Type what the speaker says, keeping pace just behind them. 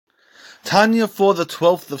Tanya for the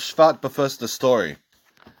 12th of Shevat, but first the story.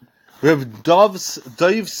 Reb Dov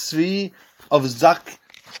Svi of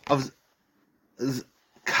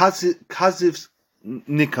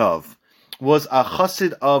Kazivnikov was a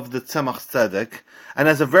Chossid of the Tzemach Tzedek, and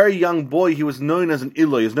as a very young boy he was known as an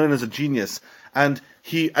Iloi, he was known as a genius, and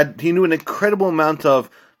he knew an incredible amount of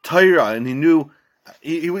Torah, and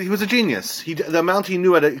he was a genius. The amount he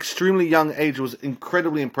knew at an extremely young age was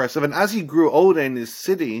incredibly impressive, and as he grew older in his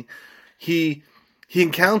city, he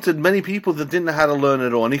encountered many people that didn't know how to learn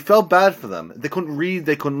at all, and he felt bad for them. They couldn't read,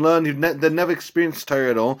 they couldn't learn, they'd never experienced Torah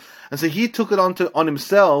at all, and so he took it on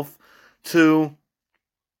himself to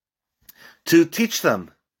teach them.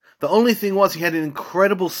 The only thing was he had an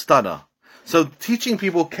incredible stutter. So teaching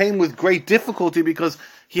people came with great difficulty because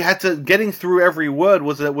he had to, getting through every word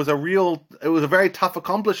was a very tough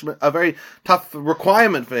accomplishment, a very tough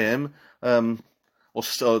requirement for him, or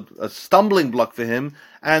a stumbling block for him,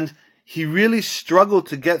 and he really struggled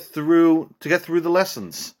to get through the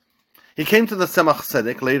lessons. He came to the Tzemach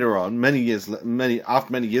Tzedek later on, after many years,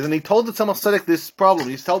 and he told the Tzemach Tzedek this problem.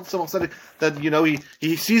 He told the Tzemach Tzedek that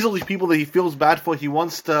he sees all these people that he feels bad for. He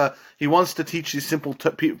wants to teach these simple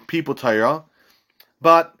people Torah,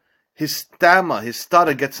 but his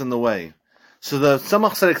stutter gets in the way. So the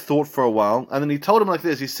Tzemach Tzedek thought for a while, and then he told him like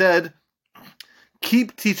this. He said,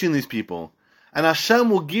 "Keep teaching these people, and Hashem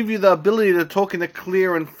will give you the ability to talk in a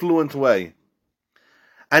clear and fluent way."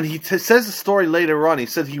 And he says the story later on. He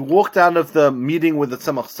said he walked out of the meeting with the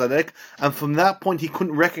Tzemach Tzedek, and from that point he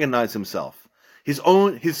couldn't recognize himself. His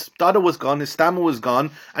stutter was gone, his stammer was gone,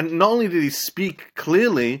 and not only did he speak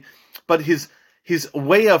clearly, but his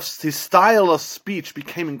style of speech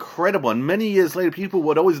became incredible. And many years later, people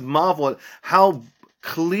would always marvel at how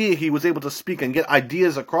clear he was able to speak and get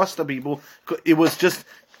ideas across to people. It was just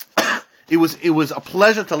it was a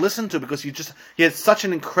pleasure to listen to because he had such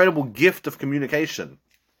an incredible gift of communication.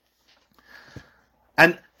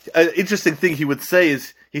 And an interesting thing he would say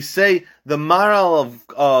is the Maharal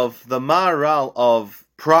of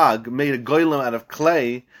Prague made a goylem out of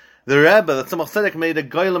clay. The Rebbe, the Tzemach Tzedek, made a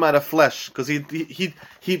goylem out of flesh because he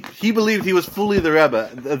believed he was fully the Rebbe,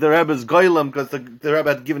 the Rebbe's goylem, because the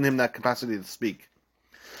Rebbe had given him that capacity to speak.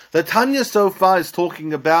 The Tanya so far is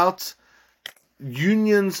talking about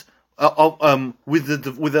unions with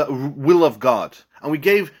the will of God, and we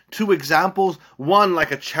gave two examples. One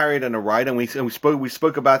like a chariot and a rider, and we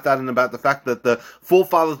spoke about that and about the fact that the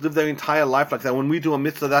forefathers lived their entire life like that. When we do a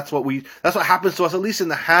mitzvah, that's what happens to us. At least in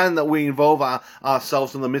the hand that we involve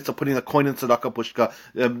ourselves in the midst of putting a coin in tzedakah pushka,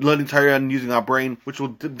 learning Torah and using our brain, which we'll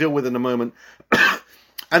deal with in a moment.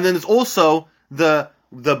 And then there's also the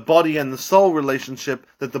body and the soul relationship,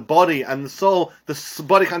 that the body and the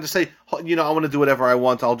body can't just say, I want to do whatever I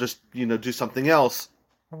want, I'll just, do something else.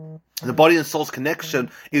 The body and soul's connection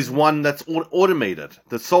is one that's automated.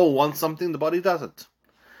 The soul wants something, the body doesn't.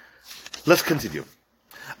 Let's continue.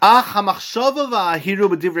 The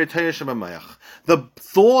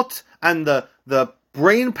thought and the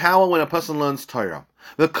brain power when a person learns Torah.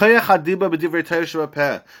 Now,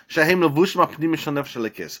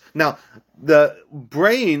 the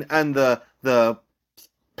brain and the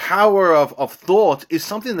power of thought is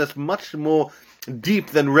something that's much more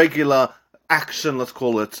deep than regular action, let's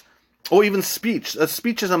call it, or even speech.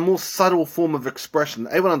 Speech is a more subtle form of expression.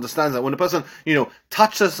 Everyone understands that when a person,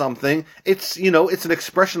 touches something, it's an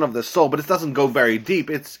expression of their soul, but it doesn't go very deep.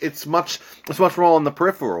 It's much more on the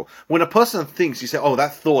peripheral. When a person thinks, you say, oh,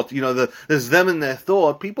 that thought, there's them in their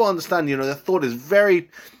thought. People understand, their thought is very.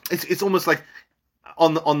 It's almost like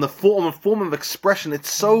on the form of expression. It's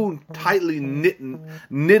so tightly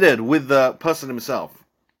knitted with the person himself.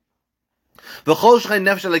 And of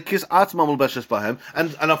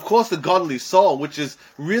course the godly soul, which is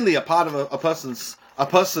really a part of a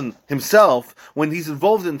person himself, when he's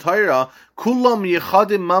involved in Torah,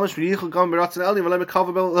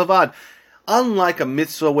 unlike a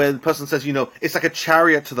mitzvah where the person says, it's like a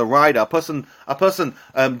chariot to the rider. A person puts a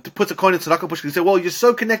coin in tzedakah pushka. You say, well, you're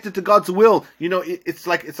so connected to God's will. It's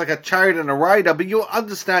like a chariot and a rider, but you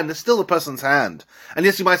understand there's still a person's hand. And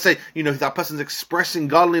yes, you might say, that person's expressing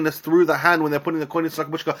godliness through the hand when they're putting the coin in tzedakah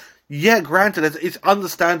pushka. Yeah, granted, it's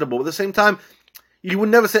understandable. But at the same time, you would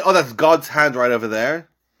never say, oh, that's God's hand right over there.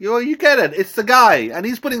 You get it. It's the guy, and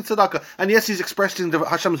he's putting tzedakah. And yes, he's expressing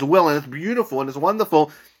Hashem's will, and it's beautiful and it's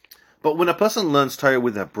wonderful. But when a person learns Torah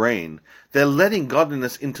with their brain, they're letting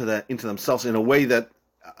godliness into themselves in a way that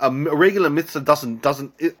a regular mitzvah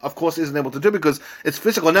of course isn't able to do, because it's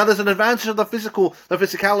physical. Now there's an advantage of the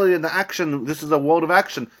physicality and the action. This is a world of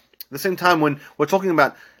action. At the same time, when we're talking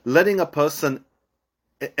about letting a person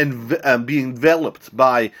be enveloped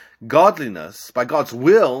by godliness, by God's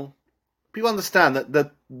will, People understand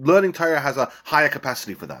that learning Torah has a higher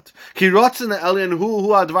capacity for that.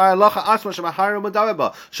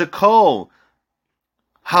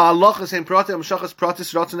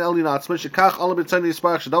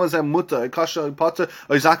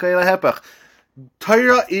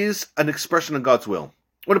 Torah is an expression of God's will.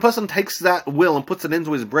 When a person takes that will and puts it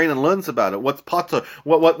into his brain and learns about it, what's potter,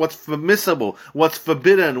 what's permissible, what's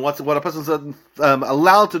forbidden, what a person's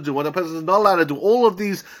allowed to do, what a person is not allowed to do, all of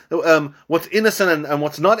these, what's innocent and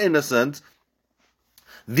what's not innocent,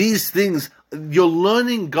 these things, you're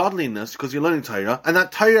learning godliness because you're learning Torah, and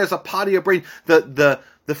that Torah is a part of your brain.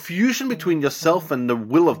 The fusion between yourself and the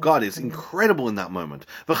will of God is incredible in that moment.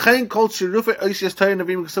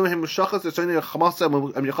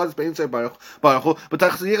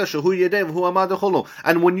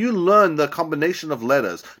 And when you learn the combination of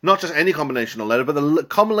letters, not just any combination of letters, but the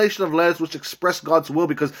combination of letters which express God's will,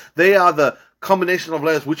 because they are the combination of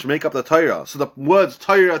letters which make up the Torah. So the words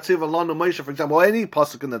Torah, Tziv, Alon, Moshe, for example, any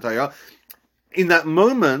pasuk in the Torah, in that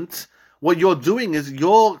moment, what you're doing is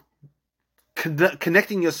you're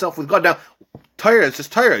connecting yourself with God. Now, Torah is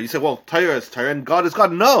just Torah. You say, well, Torah is Torah and God is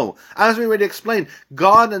God. No. As we already explained,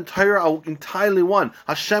 God and Torah are entirely one.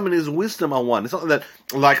 Hashem and His wisdom are one. It's not that,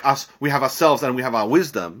 like us, we have ourselves and we have our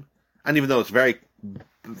wisdom. And even though it's very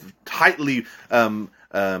tightly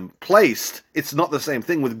placed, it's not the same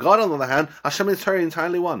thing. With God, on the other hand, Hashem and Torah are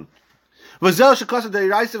entirely one. That's what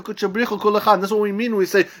we mean when we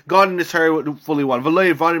say God and His Torah are fully one.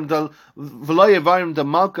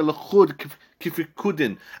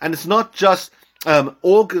 And it's not just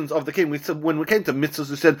organs of the king. When we came to mitzvahs,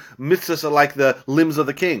 we said mitzvahs are like the limbs of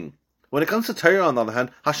the king. When it comes to Torah, on the other hand,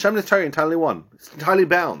 Hashem and His Torah are entirely one. It's entirely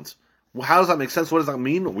bound. Well, how does that make sense? What does that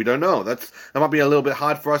mean? We don't know. That might be a little bit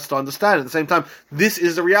hard for us to understand. At the same time, this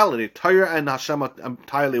is the reality. Torah and Hashem are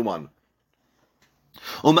entirely one.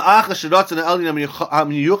 And it's not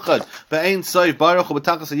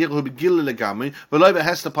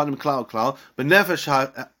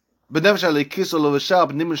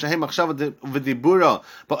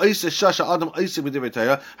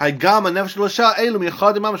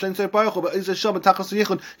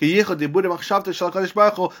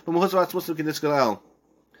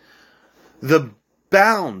the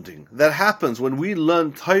bounding that happens when we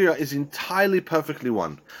learn Torah is entirely perfectly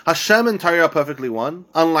one. Hashem and Torah are perfectly one,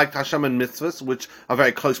 unlike Hashem and mitzvahs, which are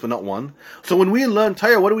very close but not one. So when we learn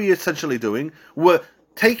Torah, what are we essentially doing? We're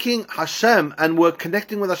taking Hashem and we're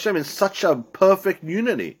connecting with Hashem in such a perfect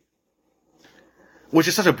unity, which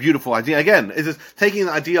is such a beautiful idea. Again, it is taking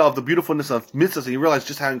the idea of the beautifulness of mitzvahs, and you realize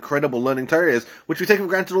just how incredible learning Torah is, which we take for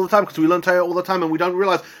granted all the time, because we learn Torah all the time, and we don't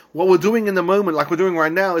realize what we're doing in the moment, like we're doing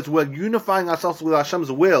right now, is we're unifying ourselves with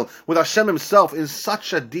Hashem's will, with Hashem Himself, in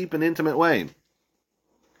such a deep and intimate way.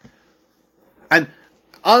 And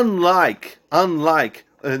unlike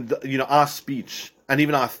our speech, and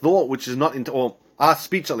even our thought, which is not or our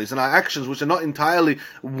speech at least, and our actions, which are not entirely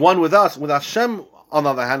one with us, with Hashem, on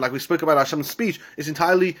the other hand, like we spoke about Hashem's speech, is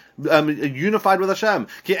entirely unified with Hashem.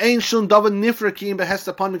 Because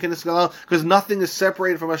nothing is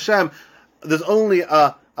separated from Hashem. There's only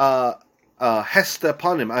a hester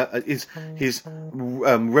upon him. His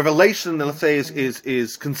revelation, let's say,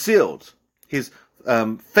 is concealed. His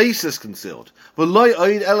face is concealed.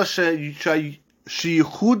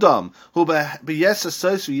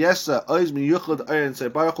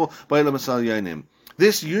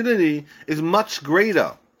 This unity is much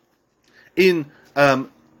greater in and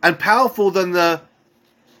powerful than the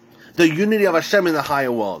unity of Hashem in the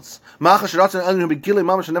higher worlds. So the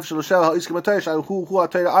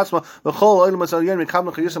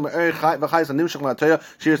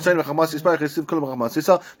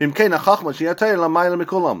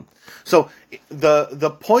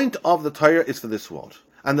point of the Torah is for this world.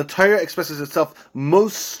 And the Torah expresses itself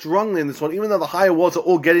most strongly in this one, even though the higher worlds are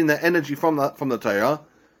all getting their energy from the Torah.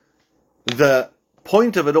 The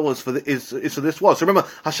point of it all is for this world. So remember,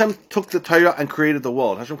 Hashem took the Torah and created the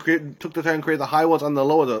world. Hashem took the Torah and created the high worlds and the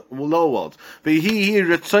lower worlds. And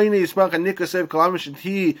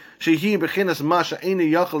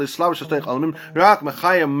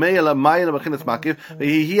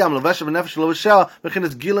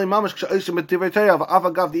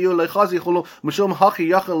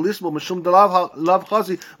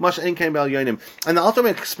the Alter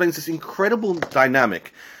explains this incredible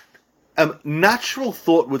dynamic. Natural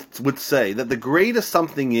thought would say that the greater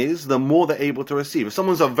something is, the more they're able to receive. If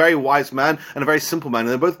someone's a very wise man and a very simple man,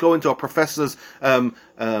 and they both go into a professor's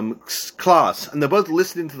class, and they're both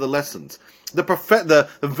listening to the lessons, the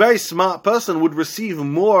very smart person would receive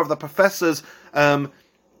more of the professor's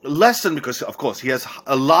lesson, because of course he has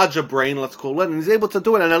a larger brain, let's call it, and he's able to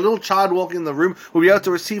do it, and a little child walking in the room will be able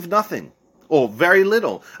to receive nothing. Or very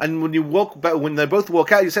little. And when when they both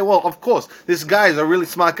walk out, you say, well, of course, this guy is a really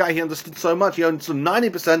smart guy, he understood so much, he understood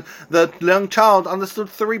 90%, the young child understood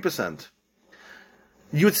 3%.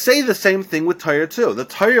 You would say the same thing with Torah too. The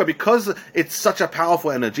Torah, because it's such a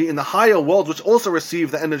powerful energy, in the higher worlds, which also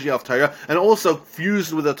receive the energy of Torah, and also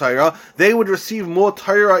fused with the Torah, they would receive more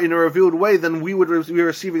Torah in a revealed way than we would be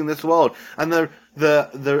receiving in this world. And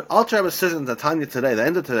the Alter Rebbe says in the Tanya today, the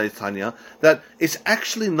end of today's Tanya, that it's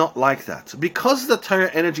actually not like that. Because the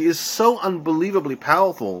Torah energy is so unbelievably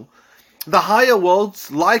powerful, the higher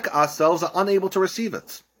worlds, like ourselves, are unable to receive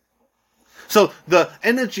it. So the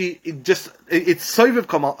energy, it's Soviv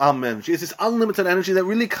Kol energy. It's this unlimited energy that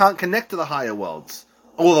really can't connect to the higher worlds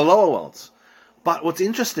or the lower worlds. But what's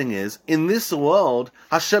interesting is, in this world,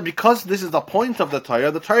 Hashem, because this is the point of the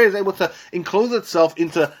Torah is able to enclose itself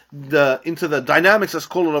into the dynamics, let's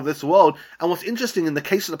call it, of this world. And what's interesting in the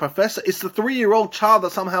case of the professor, it's the 3-year-old child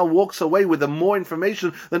that somehow walks away with more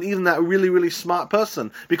information than even that really, really smart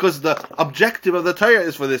person. Because the objective of the Torah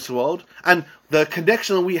is for this world, and the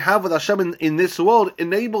connection we have with Hashem in this world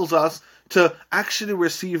enables us to actually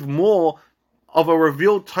receive more of a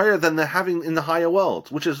revealed Torah than they're having in the higher world,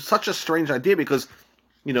 which is such a strange idea, because,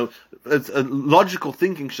 logical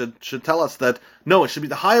thinking should tell us that no, it should be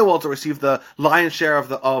the higher world to receive the lion's share of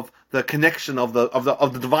the connection of the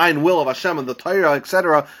divine will of Hashem and the Torah,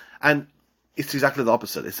 etc. And it's exactly the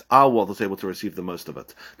opposite. It's our world that's able to receive the most of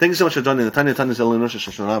it. Thank you so much for joining the Tanya. Tanya have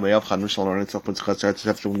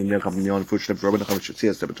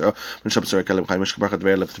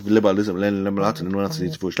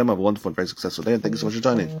a wonderful and very successful day, and thank you so much for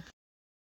joining.